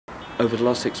Over the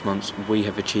last 6 months, we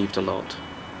have achieved a lot.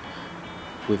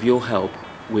 With your help,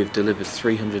 we've delivered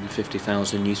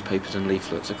 350,000 newspapers and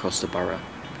leaflets across the borough,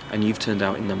 and you've turned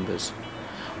out in numbers.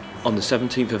 On the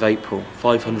 17th of April,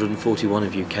 541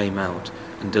 of you came out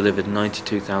and delivered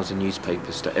 92,000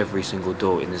 newspapers to every single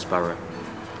door in this borough.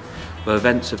 But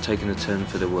events have taken a turn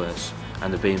for the worse,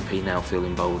 and the BNP now feel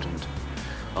emboldened.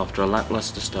 After a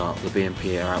lacklustre start, the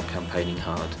BNP are out campaigning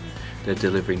hard. They're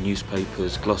delivering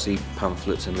newspapers, glossy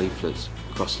pamphlets and leaflets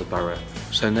across the borough.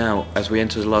 So now, as we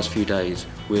enter the last few days,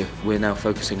 we're now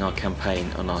focusing our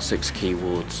campaign on our 6 key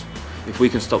wards. If we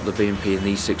can stop the BNP in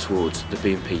these 6 wards, the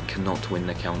BNP cannot win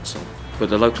the council.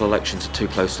 But the local elections are too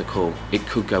close to call. It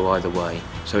could go either way,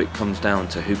 so it comes down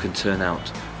to who can turn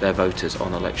out their voters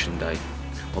on election day.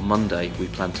 On Monday, we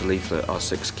plan to leaflet our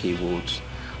 6 key wards,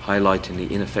 highlighting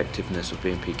the ineffectiveness of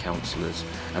BNP councillors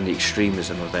and the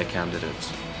extremism of their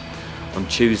candidates. On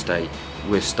Tuesday,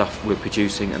 we're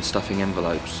producing and stuffing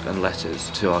envelopes and letters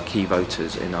to our key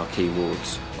voters in our key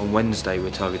wards. On Wednesday,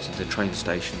 we're targeting the train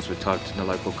stations, we're targeting the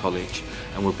local college,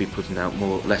 and we'll be putting out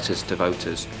more letters to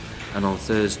voters. And on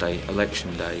Thursday,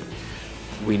 election day,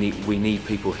 we need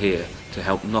people here to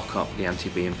help knock up the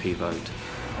anti-BNP vote.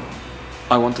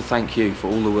 I want to thank you for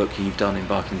all the work you've done in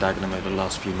Barking Dagenham over the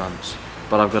last few months,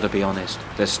 but I've got to be honest,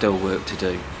 there's still work to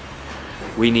do.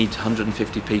 We need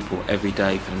 150 people every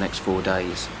day for the next 4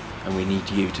 days, and we need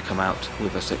you to come out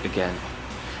with us again.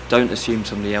 Don't assume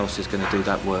somebody else is going to do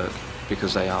that work,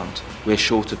 because they aren't. We're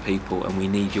short of people and we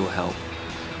need your help.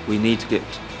 We need to get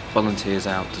volunteers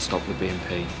out to stop the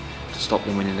BNP, to stop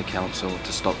them winning the council,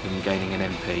 to stop them gaining an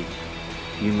MP.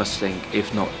 You must think,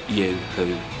 if not you,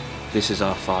 who? This is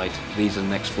our fight. These are the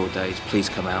next 4 days. Please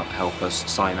come out, help us,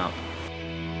 sign up.